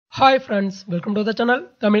Hi friends, welcome to the channel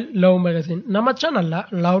Tamil Love Magazine. நம்ம சேனல்ல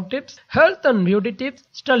love tips, health and beauty tips,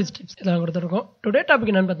 stylist tips இதெல்லாம் கொடுத்திருக்கோம். Today topic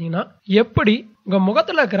என்னன்னு பாத்தீங்கன்னா எப்படி உங்க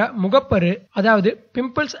முகத்துல இருக்கிற முகப்பரு அதாவது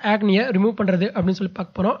pimples acne ரிமூவ் பண்றது அப்படினு சொல்லி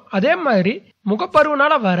பார்க்க போறோம். அதே மாதிரி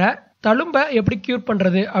முகப்பருவுனால வர தழும்ப எப்படி கியூர்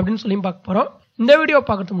பண்றது அப்படினு சொல்லி பார்க்க போறோம். இந்த வீடியோ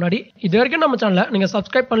பார்க்கிறதுக்கு முன்னாடி இதுவரைக்கும் நம்ம சேனலை நீங்க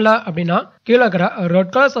சப்ஸ்கிரைப் பண்ணல அப்படின்னா கீழே இருக்கிற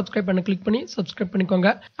ரெட் கலர் சப்ஸ்கிரைப் பண்ணி கிளிக் பண்ணி சப்ஸ்கிரைப் பண்ணிக்கோங்க.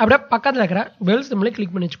 அப்படியே பக்கத்துல இருக்கிற பெல் சிம்பலை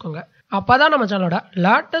கிளிக் பண்ணி வச்சுக்கோங்க. அப்பதான் நம்ம சேனலோட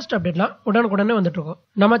லேட்டஸ்ட் அப்டேட்லாம் உடனுக்குடனே வந்துட்டு இருக்கும்.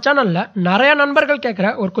 நம்ம சேனல்ல நிறைய நண்பர்கள் கேட்கிற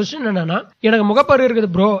ஒரு கொஸ்டின் என்னன்னா, எனக்கு முகப்பரு இருக்குது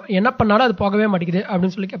ப்ரோ, என்ன பண்ணாலும் அது போகவே மாட்டேங்குது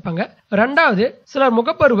அப்படின்னு சொல்லி கேட்பாங்க. ரெண்டாவது, சிலர்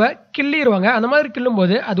முகப்பருவை கிள்ளிடுவாங்க. அந்த மாதிரி கிள்ளும்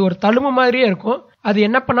போது அது ஒரு தழும்பு மாதிரியே இருக்கும். அது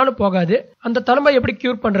என்ன பண்ணாலும் போகாது. அந்த தழும்பை எப்படி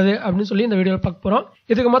கியூர் பண்றது அப்படின்னு சொல்லி இந்த வீடியோவில் பார்க்க போறோம்.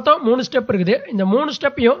 இதுக்கு மொத்தம் 3 ஸ்டெப் இருக்குது. இந்த 3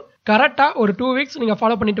 ஸ்டெப்பையும் கரெக்டா ஒரு 2 வீக்ஸ் நீங்க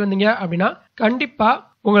ஃபாலோ பண்ணிட்டு வந்தீங்க அப்படின்னா கண்டிப்பா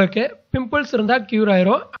உங்களுக்கு பிம்பிள்ஸ் இருந்தா கியூர்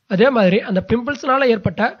ஆயிரும். அதே மாதிரி அந்த பிம்பிள்ஸ்னால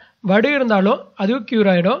ஏற்பட்ட வடு இருந்தாலும் அதுவும் கியூர்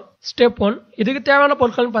ஆயிடும். ஸ்டெப் 1, இதுக்கு தேவையான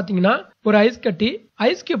பொருட்கள்னு பாத்தீங்கன்னா ஒரு ஐஸ் கட்டி,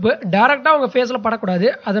 ஐஸ் கியூப் டைரக்டா உங்க ஃபேஸ்ல படக்கூடாது.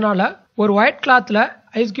 அதனால ஒரு ஒயிட் கிளாத்ல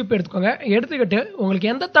ஐஸ் கியூப் எடுத்துக்கோங்க. எடுத்துக்கிட்டு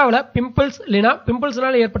உங்களுக்கு எந்த தாவல பிம்பிள்ஸ் இல்லைன்னா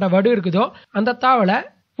பிம்பிள்ஸ்னால ஏற்பட்ட வடு இருக்குதோ அந்த தாவல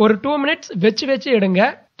ஒரு 2 மினிட்ஸ் வச்சு எடுங்க.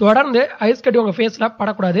 தொடர்ந்து ஐஸ் கட்டி உங்க ஃபேஸ்ல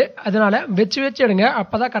படக்கூடாது. அதனால வச்சு எடுங்க.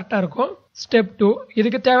 அப்பதான் கரெக்டா இருக்கும். ஸ்டெப் 2,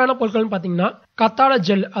 இதுக்கு தேவையான பொருட்கள்னு பாத்தீங்கன்னா கத்தாழை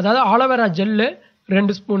ஜெல் அதாவது aloe vera gel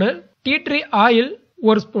 2 spoon, tea tree oil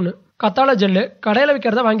 1 spoon. கத்தாழை ஜெல்லு கடையில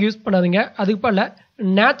விற்கிறத வாங்கி யூஸ் பண்ணாதீங்க. அதுக்கு பதிலா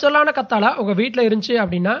நேச்சுரலான கத்தாழை உங்க வீட்டுல இருந்துச்சு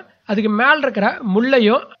அப்படின்னா அதுக்கு மேல இருக்கிற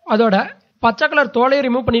முள்ளையும் அதோட பச்சை கலர் தோலையை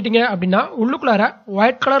ரிமூவ் பண்ணிட்டீங்க அப்படின்னா உள்ளுக்குள்ளார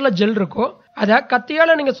ஒயிட் கலர்ல ஜெல் இருக்கும். அதை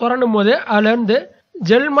கத்தியால நீங்க சுரண்டும் போது அதுல இருந்து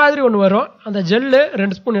ஜெல் மாதிரி ஒன்று வரும். அந்த ஜெல்லு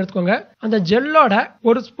 2 ஸ்பூன் எடுத்துக்கோங்க. அந்த ஜெல்லோட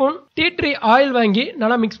 1 ஸ்பூன் டீ ட்ரீ ஆயில் வாங்கி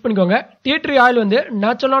நல்லா மிக்ஸ் பண்ணிக்கோங்க. டீ ட்ரீ ஆயில் வந்து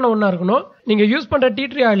நேச்சுரலான ஒன்றா இருக்கணும். நீங்க யூஸ் பண்ற டீ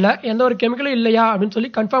ட்ரீ ஆயில்ல எந்த ஒரு கெமிக்கலும் இல்லையா அப்படின்னு சொல்லி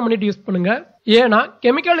கன்ஃபார்ம் பண்ணிட்டு யூஸ் பண்ணுங்க. ஏன்னா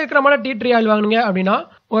கெமிக்கல் இருக்கிற மாதிரி டீ ட்ரீ ஆயில் வாங்குனீங்க அப்படின்னா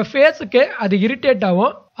உங்க ஃபேஸுக்கு அது இரிட்டேட்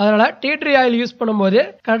ஆகும். அதனால டீ ட்ரீ ஆயில் யூஸ் பண்ணும்போது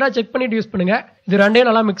கரெக்டா செக் பண்ணிட்டு யூஸ் பண்ணுங்க. இது ரெண்டையும்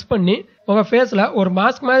நல்லா மிக்ஸ் பண்ணி உங்க ஃபேஸ்ல ஒரு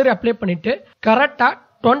மாஸ்க் மாதிரி அப்ளை பண்ணிட்டு கரெக்டா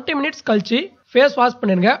 20 மினிட்ஸ் கழிச்சு ஃபேஸ் வாஷ்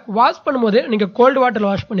பண்ணிருங்க. வாஷ் பண்ணும்போது நீங்க கோல்டு வாட்டர்ல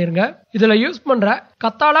வாஷ் பண்ணிருங்க. இதுல யூஸ் பண்ற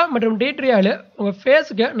கத்தாழை மற்றும் டீ ட்ரீ ஆயில் உங்க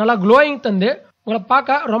ஃபேஸுக்கு நல்லா க்ளோயிங் தந்து உங்களை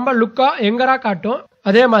பார்க்க ரொம்ப லுக்கா எங்கரா காட்டும்.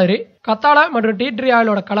 அதே மாதிரி கத்தாழை மற்றும் டீ ட்ரீ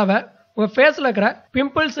ஆயிலோட கலவை உங்க ஃபேஸ்ல இருக்கிற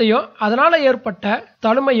பிம்பிள்ஸையும் அதனால ஏற்பட்ட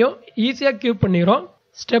தழுமையும் ஈஸியா கியூர் பண்ணிரும்.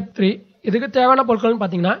 ஸ்டெப் 3, இதுக்கு தேவையான பொருட்கள்னு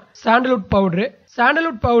பாத்தீங்கன்னா சாண்டல்வுட் பவுடரு.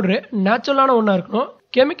 சாண்டல்வுட் பவுடரு நேச்சுரலான ஒண்ணா இருக்கணும்.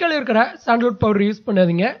 கெமிக்கல் இருக்கிற சாண்டல்வுட் பவுடர் யூஸ்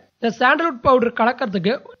பண்ணாதீங்க. இந்த சாண்டல்வுட் பவுடர்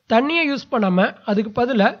கலக்கிறதுக்கு தண்ணியை யூஸ் பண்ணாம அதுக்கு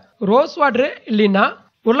பதிலா ரோஸ் வாட்டர் இல்லைன்னா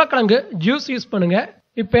உருளைக்கிழங்கு ஜூஸ் யூஸ் பண்ணுங்க.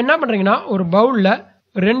 இப்ப என்ன பண்றீங்கன்னா ஒரு பவுல்ல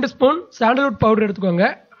 2 ஸ்பூன் சாண்டல்வுட் பவுடர் எடுத்துக்கோங்க.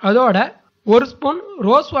 அதோட 1 ஸ்பூன்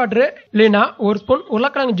ரோஸ் வாட்டர் இல்லைன்னா 1 ஸ்பூன்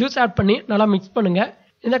உருளைக்கிழங்கு ஜூஸ் ஆட் பண்ணி நல்லா மிக்ஸ் பண்ணுங்க.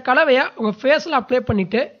 இந்த கலவையை உங்க ஃபேஸ்ல அப்ளை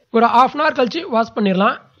பண்ணிட்டு ஒரு 1/2 அன் ஹவர் கழிச்சு வாஷ்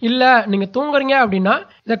பண்ணிடலாம். இல்ல நீங்க தூங்குறீங்க அப்படின்னா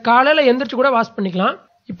இதை காலையில எந்திரிச்சு கூட வாஷ் பண்ணிக்கலாம்.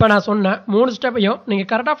 இப்ப நான் சொன்ன 3 ஸ்டெப்பையும் நீங்க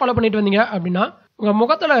கரெக்டா ஃபாலோ பண்ணிட்டு வந்தீங்க அப்படின்னா உங்க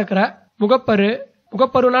முகத்துல இருக்கிற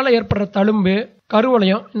முகப்பருனால ஏற்படுற தழும்பு,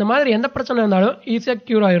 கருவளையம் இந்த மாதிரி எந்த பிரச்சனை இருந்தாலும் ஈஸியா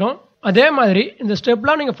கியூர் ஆயிரும். அதே மாதிரி இந்த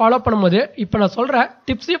ஸ்டெப்லாம் நீங்க ஃபாலோ பண்ணும்போது இப்ப நான் சொல்ற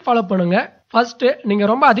டிப்ஸையும் ஃபாலோ பண்ணுங்க. ஃபர்ஸ்ட், நீங்க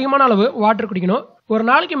ரொம்ப அதிகமான அளவு வாட்டர் குடிக்கணும். ஒரு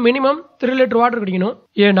நாளைக்கு மினிமம் 3 லிட்டர் வாட்டர் குடிக்கணும்.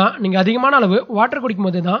 ஏன்னா நீங்க அதிகமான அளவு வாட்டர் குடிக்கும்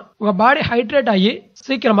போது தான் உங்க பாடி ஹைட்ரேட் ஆகி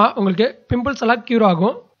சீக்கிரமா உங்களுக்கு பிம்பிள்ஸ் எல்லாம் கியூர்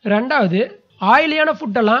ஆகும். ரெண்டாவது, ஆயிலியான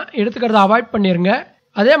ஃபுட் எல்லாம் எடுத்துக்கிறத அவாய்ட் பண்ணிருங்க.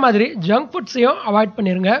 அதே மாதிரி ஜங்க் ஃபுட்ஸையும் அவாய்ட்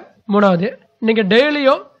பண்ணிருங்க. மூணாவது, நீங்க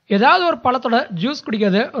டெய்லியும் ஏதாவது ஒரு பழத்தோட ஜூஸ்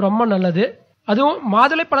குடிக்கிறது ரொம்ப நல்லது. அதுவும்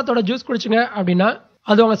மாதுளை பழத்தோட ஜூஸ் குடிச்சுங்க அப்படின்னா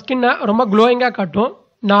அது உங்க ஸ்கின்னை ரொம்ப க்ளோயிங்கா காட்டும்.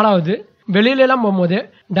 நாலாவது, வெளியில எல்லாம் போகும்போது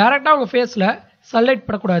டைரக்டா உங்க ஃபேஸ்ல சன்லைட்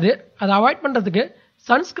படக்கூடாது. அதை அவாய்ட் பண்றதுக்கு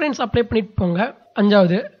சன்ஸ்கிரீன்ஸ் அப்ளை பண்ணிட்டு போங்க.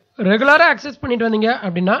 அஞ்சாவது, ரெகுலரா எக்ஸசைஸ் பண்ணிட்டு வந்தீங்க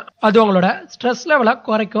அப்படின்னா அது உங்களோட ஸ்ட்ரெஸ் லெவலை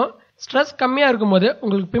குறைக்கும். ஸ்ட்ரெஸ் கம்மியா இருக்கும்போது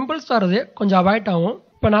உங்களுக்கு பிம்பிள்ஸ் வர்றது கொஞ்சம் அவாய்ட் ஆகும்.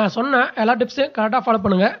 இப்ப நான் சொன்ன எல்லா டிப்ஸையும் கரெக்டா ஃபாலோ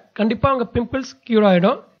பண்ணுங்க. கண்டிப்பா உங்க பிம்பிள்ஸ் கியூர்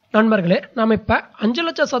ஆயிடும். நண்பர்களே, நாம இப்ப 5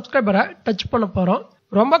 லட்சம் சப்ஸ்கிரைபரை டச் பண்ண போறோம்.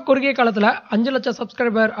 ரொம்ப குறுகிய காலத்துல 5 லட்சம்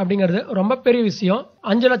சப்ஸ்கிரைபர் அப்படிங்கிறது ரொம்ப பெரிய விஷயம்.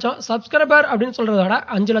 5 லட்சம் சப்ஸ்கிரைபர் அப்படின்னு சொல்றதோட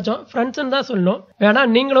 5 லட்சம் ஃப்ரெண்ட்ஸ் தான் சொல்லணும். வேணா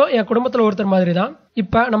நீங்களும் என் குடும்பத்துல ஒருத்தர் மாதிரி தான்.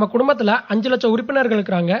 இப்ப நம்ம குடும்பத்துல 5 லட்சம் உறுப்பினர்கள்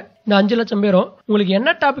இருக்கிறாங்க. இந்த 5 லட்சம் பேரும் உங்களுக்கு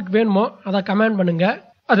என்ன டாபிக் வேணுமோ அதை கமெண்ட் பண்ணுங்க.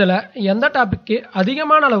 அதுல எந்த டாபிக்கு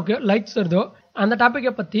அதிகமான அளவுக்கு லைக்ஸ் வருதோ அந்த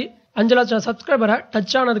டாபிக்கை பத்தி 5 லட்சம் சப்ஸ்கிரைபரை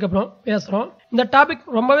டச் ஆனதுக்கு அப்புறம் பேசுறோம். இந்த டாபிக்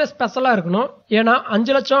ரொம்பவே ஸ்பெஷலா இருக்கணும். ஏன்னா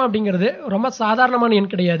 5 லட்சம் அப்படிங்கிறது ரொம்ப சாதாரணமான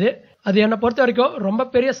எண் கிடையாது. அது என்னை பொறுத்த வரைக்கும் ரொம்ப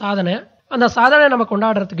பெரிய சாதனை. அந்த சாதனை நம்ம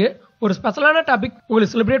கொண்டாடுறதுக்கு ஒரு ஸ்பெஷலான டாபிக்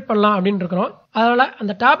உங்களுக்கு செலிப்ரேட் பண்ணலாம் அப்படின்னு இருக்கிறோம். அதனால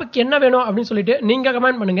அந்த டாபிக் என்ன வேணும் அப்படின்னு சொல்லிட்டு நீங்க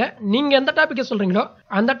கமெண்ட் பண்ணுங்க. நீங்க எந்த டாபிக்கை சொல்றீங்களோ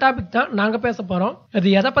அந்த டாபிக் தான் நாங்க பேச போறோம்.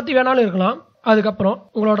 அது எதை பத்தி வேணாலும் இருக்கலாம். அதுக்கப்புறம்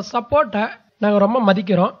உங்களோட சப்போர்ட்டை நாங்க ரொம்ப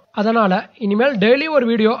மதிக்கிறோம். அதனால இனிமேல் டெய்லி ஒரு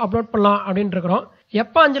வீடியோ அப்லோட் பண்ணலாம் அப்படின்னு இருக்கிறோம்.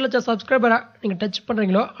 எப்போ 5 லட்சம் சப்ஸ்கிரைபரை நீங்கள் டச்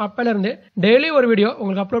பண்ணுறீங்களோ அப்போலேருந்து டெய்லி ஒரு வீடியோ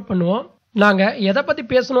உங்களுக்கு அப்லோட் பண்ணுவோம். நாங்கள் எதை பற்றி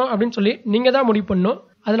பேசணும் அப்படின்னு சொல்லி நீங்கள் தான் முடிவு பண்ணணும்.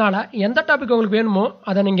 அதனால எந்த டாபிக் உங்களுக்கு வேணுமோ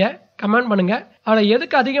அதை நீங்கள் கமெண்ட் பண்ணுங்க. அதில்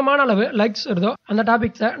எதுக்கு அதிகமான அளவு லைக்ஸ் வருதோ அந்த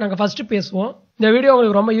டாபிக்ஸை நாங்கள் ஃபர்ஸ்ட் பேசுவோம். இந்த வீடியோ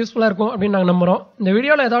உங்களுக்கு ரொம்ப யூஸ்ஃபுல்லாக இருக்கும் அப்படின்னு நாங்கள் நம்புகிறோம். இந்த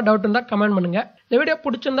வீடியோவில் ஏதாவது டவுட் இருந்தால் கமெண்ட் பண்ணுங்க. இந்த வீடியோ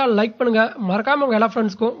பிடிச்சிருந்தா லைக் பண்ணுங்க. மறக்காம உங்கள் எல்லா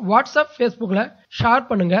ஃப்ரெண்ட்ஸ்க்கும் வாட்ஸ்அப் ஃபேஸ்புக்கில் ஷேர்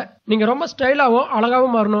பண்ணுங்க. நீங்கள் ரொம்ப ஸ்டைலாகவும்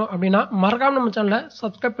அழகாகவும் மாறணும் அப்படின்னா மறக்காம நம்ம சேனலை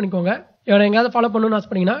சப்ஸ்கிரைப் பண்ணிக்கோங்க. எங்கேயாவது ஃபாலோ பண்ணணும்னு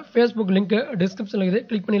ஆசைப்பட்டீங்கன்னா ஃபேஸ்புக் லிங்க் டிஸ்கிரிப்ஷனில் இருக்குது.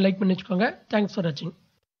 கிளிக் பண்ணி லைக் பண்ணி வச்சுக்கோங்க. தேங்க்ஸ் ஃபார் வாட்சிங்.